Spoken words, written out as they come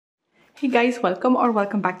Hey guys,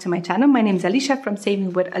 welcome back to my channel. My name is Alicia from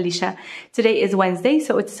Saving with Alicia. Today is Wednesday,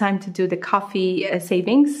 so it's time to do the coffee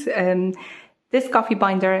savings. This coffee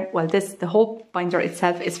binder, well, the whole binder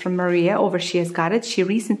itself is from Maria over She Has Got It. She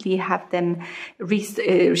recently had them,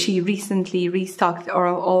 she recently restocked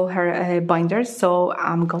all her binders. So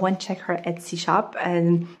go and check her Etsy shop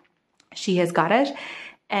and She Has Got It.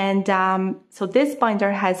 And so this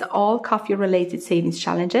binder has all coffee related savings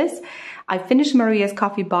challenges. I finished Maria's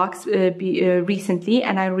coffee box recently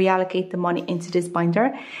and I reallocate the money into this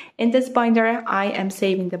binder. In this binder, I am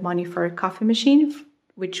saving the money for a coffee machine,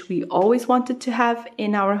 which we always wanted to have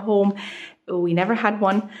in our home. We never had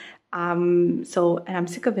one. And I'm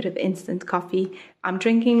sick of it of instant coffee. I'm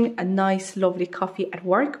drinking a nice, lovely coffee at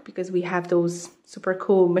work because we have those super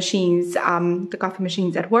cool machines, the coffee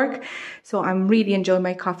machines at work. So I'm really enjoying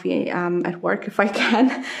my coffee at work if I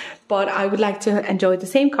can. But I would like to enjoy the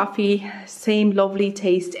same coffee, same lovely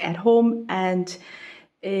taste at home. And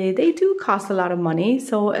they do cost a lot of money.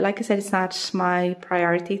 So like I said, it's not my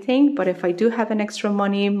priority thing. But if I do have an extra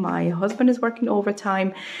money, my husband is working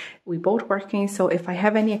overtime. We both working. So if I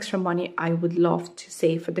have any extra money, I would love to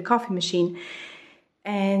save for the coffee machine.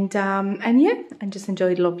 And yeah, and just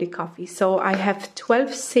enjoy lovely coffee. So I have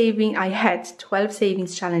 12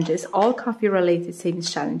 savings challenges, all coffee related savings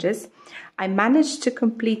challenges. I managed to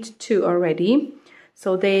complete 2 already.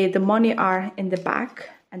 So the money are in the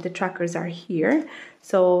back and the trackers are here.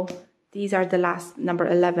 So these are the last number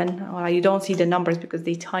 11. Well, you don't see the numbers because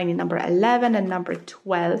they're tiny. Number 11 and number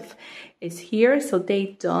 12 is here. So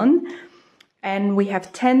they done. And we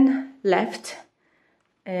have 10 left.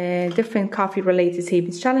 Different coffee related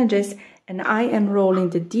savings challenges. And I am rolling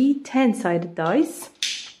the D10 sided dice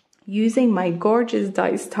using my gorgeous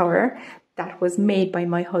dice tower that was made by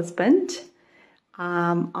my husband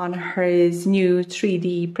on his new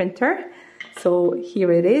 3D printer. So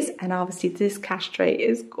here it is, and obviously this cash tray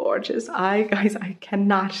is gorgeous. Guys, I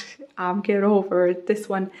cannot get over this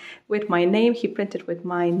one with my name. He printed with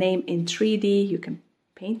my name in 3D. You can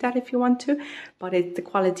paint that if you want to, but the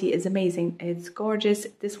quality is amazing. It's gorgeous.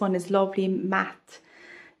 This one is lovely, matte,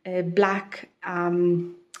 black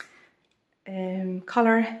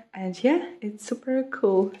color, and yeah, it's super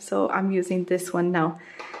cool. So I'm using this one now.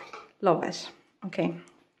 Love it. Okay.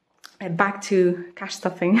 Back to cash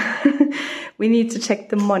stuffing. We need to check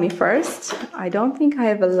the money first. I don't think I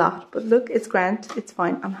have a lot, but look, it's grand, it's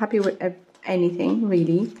fine. I'm happy with anything,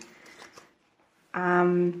 really.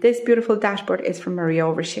 This beautiful dashboard is from Maria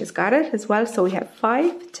over She Has Got It as well. So we have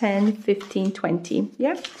 5, 10, 15, 20.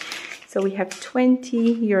 Yeah. So we have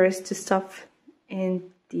 20 euros to stuff in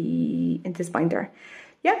this binder.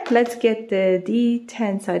 Yeah, let's get the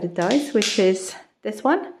D10 sided dice, which is this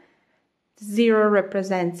one. 0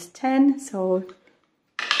 represents 10, so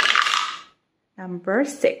number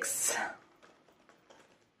 6.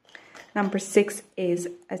 Number 6 is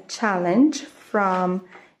a challenge from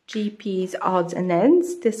GP's Odds and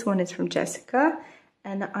Ends. This one is from Jessica,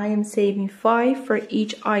 and I am saving 5 for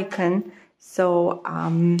each icon. So,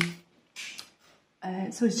 so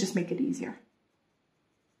let's just make it easier.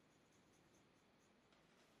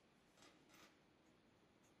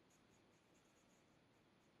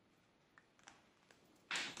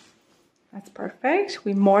 That's perfect.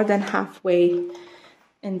 We're more than halfway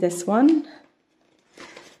in this one.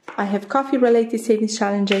 I have coffee related savings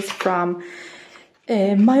challenges from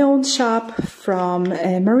my own shop, from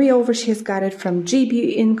Maria over She Has Got It, from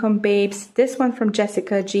GB Income Babes. This one from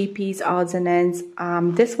Jessica, GP's Odds and Ends.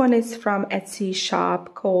 This one is from Etsy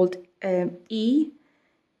shop called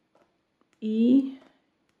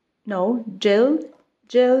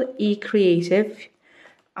EJillCreative.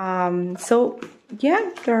 So yeah,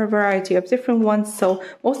 there are a variety of different ones. So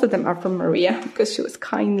most of them are from Maria because she was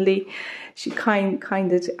kindly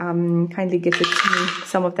gifted to me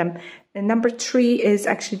some of them. And number 3 is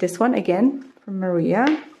actually this one again from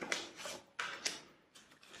Maria.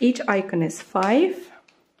 Each icon is 5.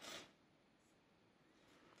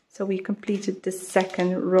 So we completed the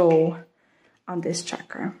second row on this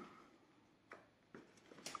tracker.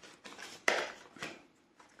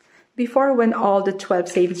 Before, when all the 12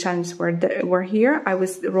 savings challenges were here, I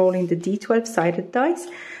was rolling the D12 sided dice.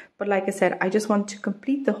 But like I said, I just want to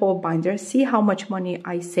complete the whole binder, see how much money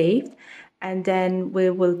I saved. And then we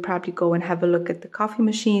will probably go and have a look at the coffee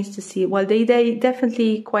machines to see, well, they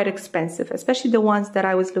definitely quite expensive, especially the ones that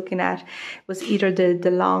I was looking at was either the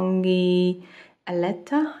DeLonghi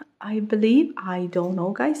Aletta, I believe. I don't know,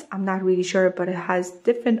 guys. I'm not really sure, but it has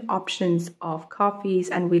different options of coffees,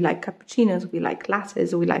 and we like cappuccinos, we like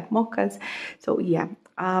lattes, we like mochas. So yeah,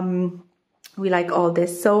 we like all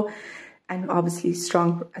this. So, and obviously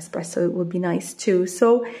strong espresso would be nice too.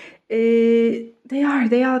 So They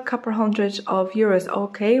are a couple hundred of euros.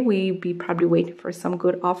 Okay, we be probably waiting for some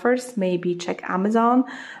good offers. Maybe check Amazon.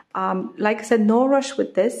 Like I said, no rush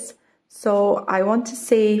with this. So I want to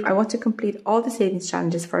save. I want to complete all the savings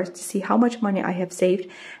challenges first to see how much money I have saved,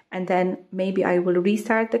 and then maybe I will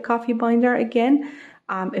restart the coffee binder again.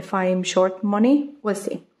 If I'm short money, we'll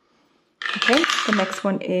see. Okay, the next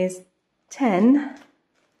one is 10.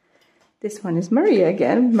 This one is Maria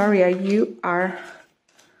again. Maria, you are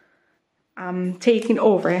taking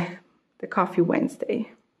over the Coffee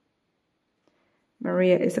Wednesday.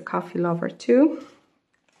 Maria is a coffee lover too.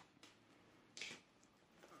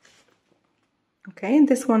 Okay, and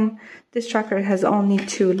this tracker has only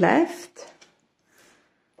 2 left,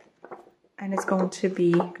 and it's going to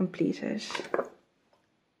be completed.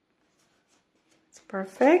 It's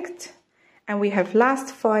perfect. And we have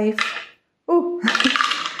last 5. Oh,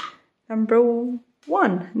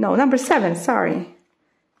 number 7, sorry.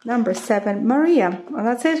 Number 7, Maria. Well,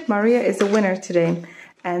 that's it. Maria is the winner today.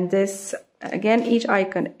 And this, again, each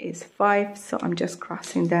icon is 5. So I'm just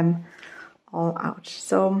crossing them all out.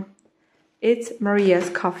 So it's Maria's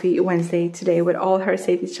Coffee Wednesday today with all her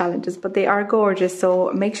savings challenges. But they are gorgeous.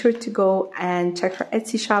 So make sure to go and check her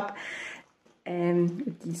Etsy shop.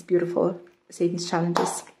 And these beautiful savings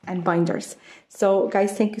challenges and binders. So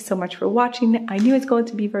guys, thank you so much for watching. I knew it's going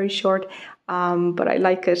to be very short, but I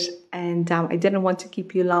like it, and I didn't want to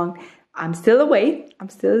keep you long. I'm still away. I'm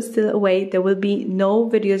still away. There will be no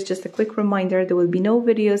videos. Just a quick reminder, there will be no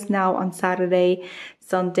videos now on Saturday,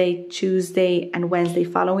 Sunday, Tuesday and Wednesday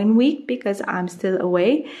following week because I'm still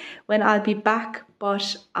away. When I'll be back,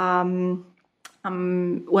 but well,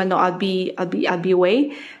 no, I'll be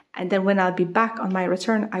away. And then when I'll be back on my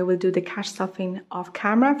return, I will do the cash stuffing off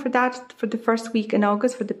camera for that, for the first week in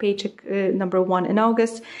August, for the paycheck number 1 in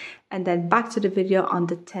August. And then back to the video on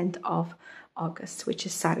the 10th of August, which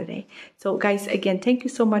is Saturday. So guys, again, thank you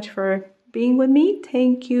so much for being with me.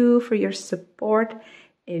 Thank you for your support.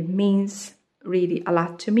 It means really a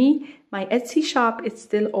lot to me. My Etsy shop is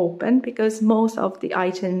still open because most of the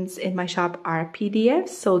items in my shop are PDFs,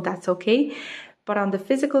 so that's okay. But on the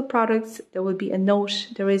physical products, there will be a note.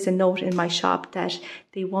 There is a note in my shop that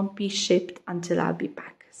they won't be shipped until I'll be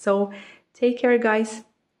back. So take care, guys.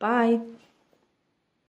 Bye.